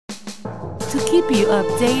To keep you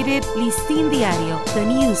updated, Listín Diario, the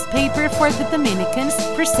newspaper for the Dominicans,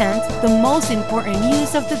 present the most important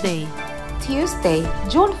news of the day. Tuesday,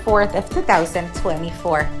 June 4th of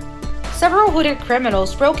 2024. Several hooded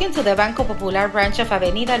criminals broke into the Banco Popular branch of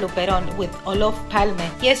Avenida Luperón with Olof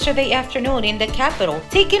Palme yesterday afternoon in the capital,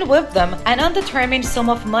 taking with them an undetermined sum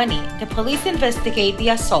of money. The police investigate the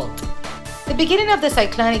assault. The beginning of the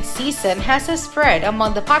cyclonic season has spread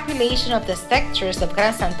among the population of the sectors of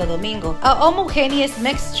Gran Santo Domingo, a homogeneous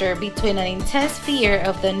mixture between an intense fear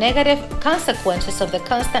of the negative consequences of the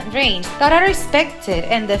constant rains that are expected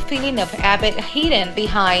and the feeling of avid hidden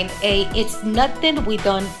behind a "it's nothing we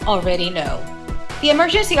don't already know." The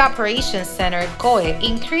Emergency Operations Center, COE,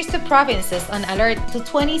 increased the provinces on alert to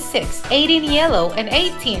 26, 18 yellow and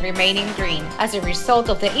 18 remaining green, as a result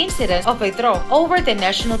of the incidence of a drought over the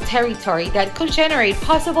national territory that could generate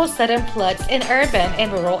possible sudden floods in urban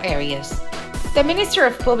and rural areas. The Minister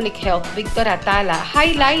of Public Health, Victor Atala,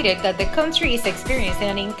 highlighted that the country is experiencing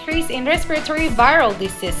an increase in respiratory viral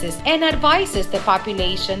diseases and advises the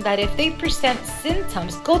population that if they present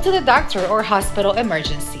symptoms, go to the doctor or hospital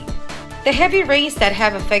emergency. The heavy rains that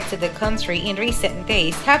have affected the country in recent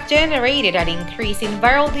days have generated an increase in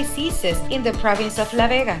viral diseases in the province of La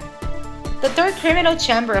Vega. The third criminal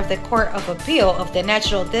chamber of the Court of Appeal of the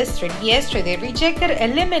Natural District yesterday rejected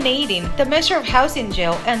eliminating the measure of house in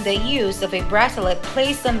jail and the use of a bracelet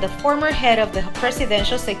placed on the former head of the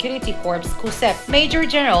Presidential Security Corps, CUSEP, Major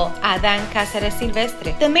General Adán Cáceres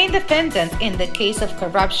Silvestre, the main defendant in the case of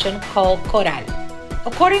corruption called Coral.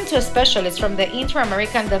 According to a specialist from the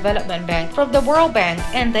Inter-American Development Bank, from the World Bank,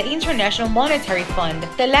 and the International Monetary Fund,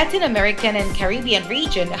 the Latin American and Caribbean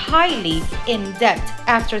region, highly in debt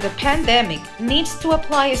after the pandemic, needs to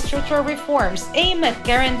apply structural reforms aimed at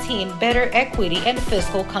guaranteeing better equity and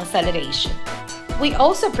fiscal consolidation. We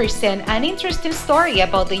also present an interesting story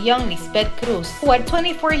about the young Lisbeth Cruz, who at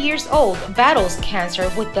 24 years old battles cancer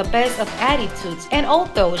with the best of attitudes, and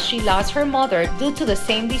although she lost her mother due to the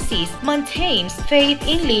same disease, maintains faith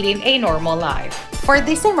in leading a normal life. For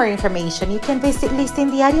this and more information, you can visit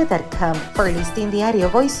listindiario.com. For Listín Diario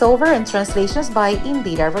voiceover and translations by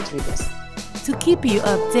Indira Rodriguez. To keep you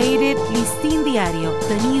updated, Listín Diario,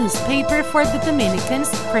 the newspaper for the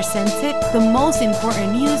Dominicans, presented the most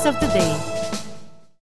important news of the day.